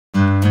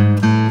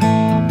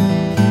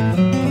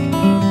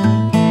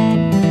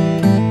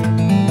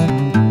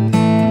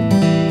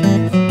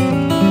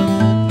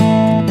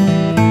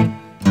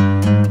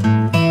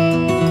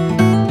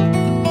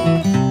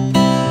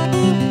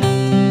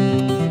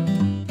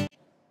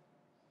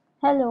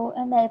Hello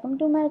and welcome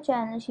to my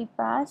channel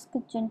Shipa's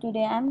Kitchen.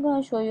 Today I am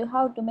going to show you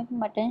how to make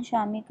mutton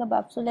shami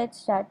kebab. So let's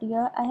start.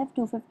 Here I have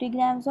 250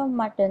 grams of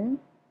mutton.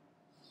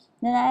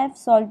 Then I have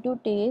salt to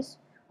taste,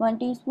 1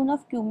 teaspoon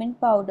of cumin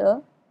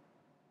powder,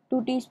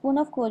 2 teaspoon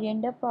of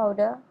coriander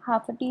powder,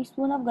 half a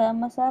teaspoon of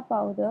garam masala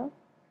powder,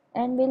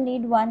 and we'll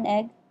need 1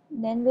 egg.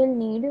 Then we'll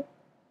need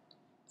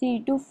 3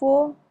 to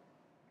 4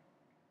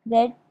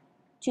 red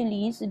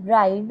chilies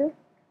dried.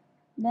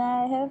 Then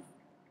I have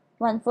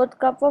 1/4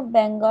 cup of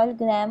Bengal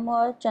gram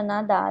or chana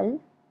dal.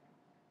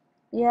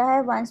 Here I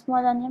have 1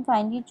 small onion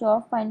finely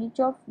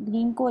chopped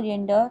green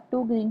coriander, 2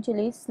 green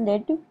chilies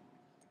slit,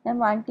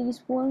 and 1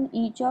 teaspoon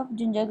each of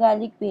ginger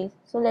garlic paste.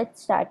 So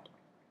let's start.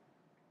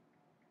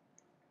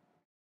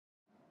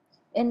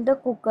 In the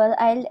cooker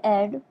I'll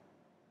add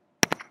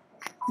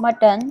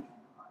mutton.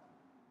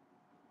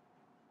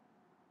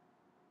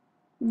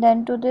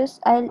 Then to this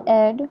I'll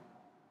add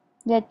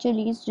red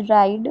chilies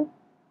dried,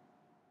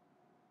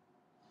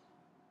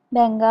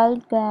 Bengal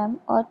gram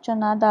or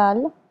chana dal,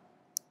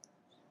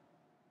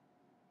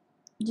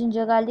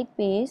 ginger garlic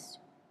paste,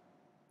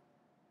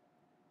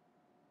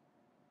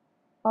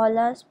 all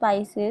our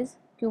spices,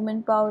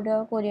 cumin powder,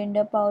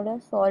 coriander powder,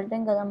 salt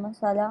and garam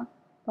masala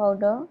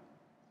powder.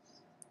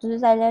 To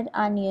this I'll add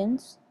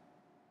onions,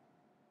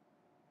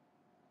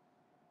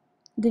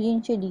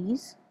 green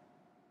chilies,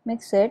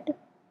 mix it.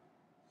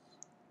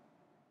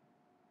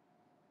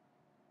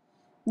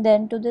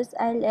 Then to this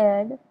I'll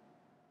add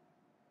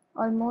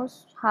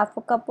almost half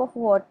a cup of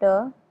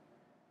water.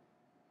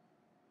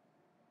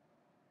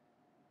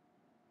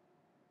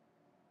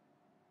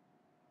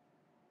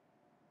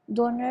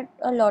 Don't add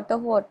a lot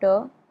of water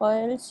or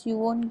else you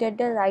won't get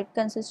the right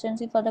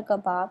consistency for the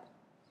kebab.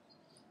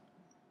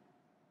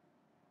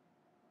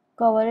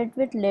 Cover it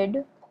with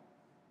lid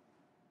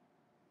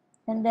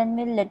and then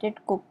we'll let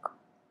it cook.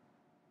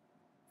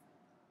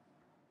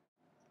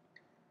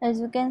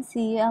 As you can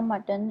see, our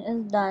mutton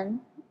is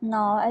done.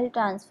 Now I'll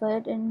transfer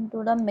it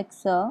into the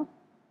mixer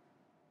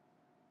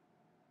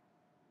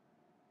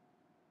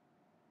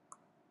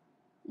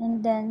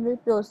and then we'll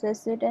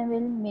process it and we'll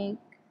make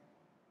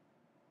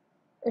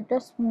it a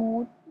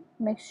smooth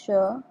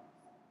mixture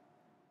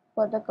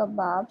for the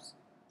kebabs.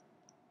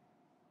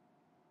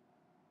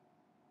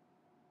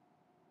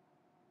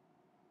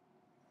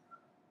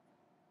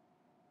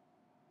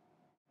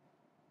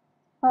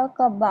 Our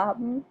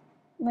kebab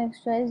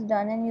mixture is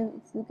done and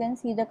you can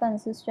see the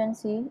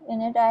consistency. In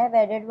it I have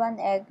added 1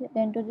 egg.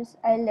 Then to this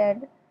I'll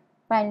add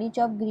finely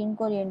chopped green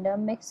coriander.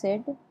 Mix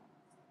it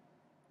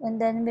and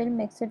then we'll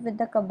mix it with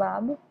the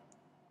kebab.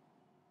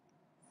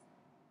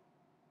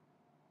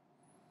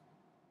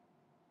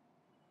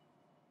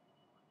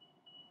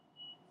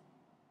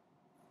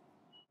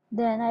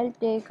 Then I'll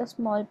take a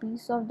small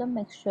piece of the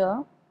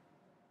mixture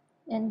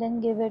and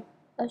then give it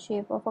a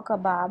shape of a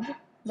kebab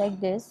like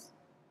this.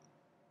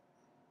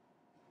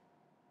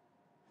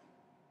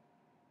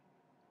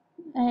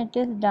 And it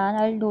is done.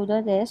 I'll do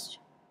the rest.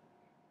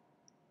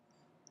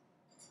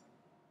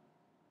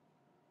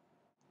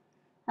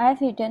 I've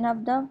heated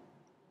up the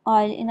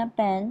oil in a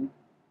pan.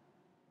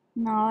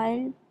 Now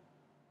I'll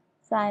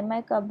fry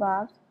my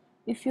kebabs.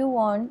 If you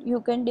want,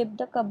 you can dip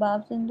the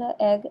kebabs in the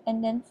egg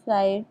and then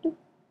fry it.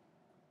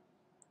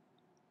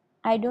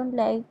 I don't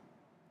like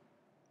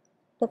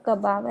the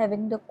kebab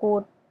having the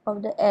coat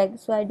of the egg,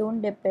 so I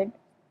don't dip it.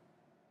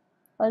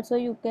 Also,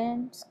 you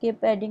can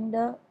skip adding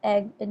the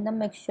egg in the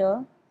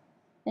mixture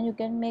and you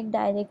can make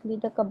directly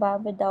the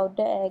kebab without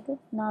the egg.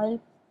 Now I'll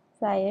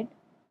fry it.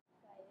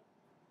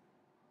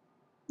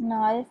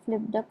 Now I'll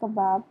flip the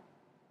kebab.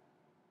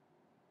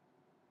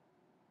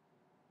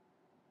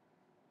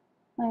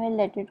 I will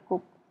let it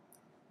cook.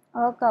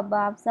 Our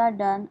kebabs are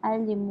done.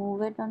 I'll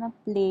remove it on a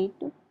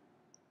plate.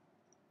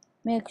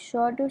 Make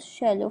sure to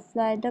shallow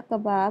fry the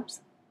kebabs.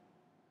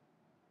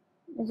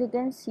 As you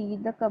can see,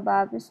 the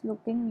kebab is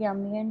looking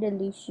yummy and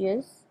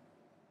delicious.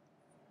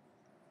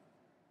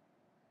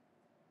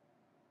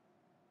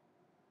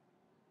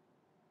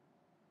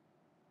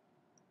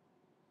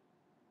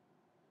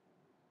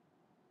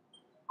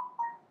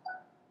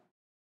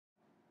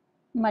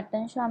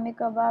 Mutton shami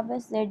kebab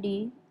is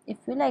ready. If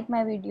you like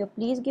my video,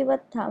 please give a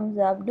thumbs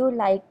up. Do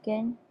like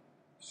and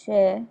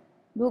share.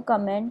 Do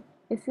comment.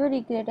 If you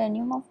recreate any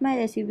of my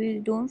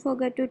recipes, don't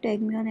forget to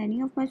tag me on any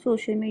of my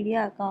social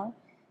media accounts,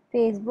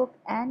 Facebook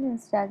and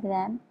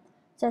Instagram.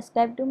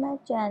 Subscribe to my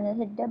channel.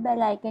 Hit the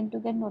bell icon to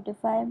get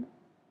notified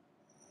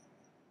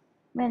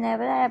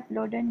whenever I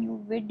upload a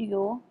new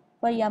video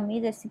for yummy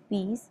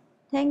recipes.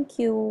 Thank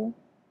you.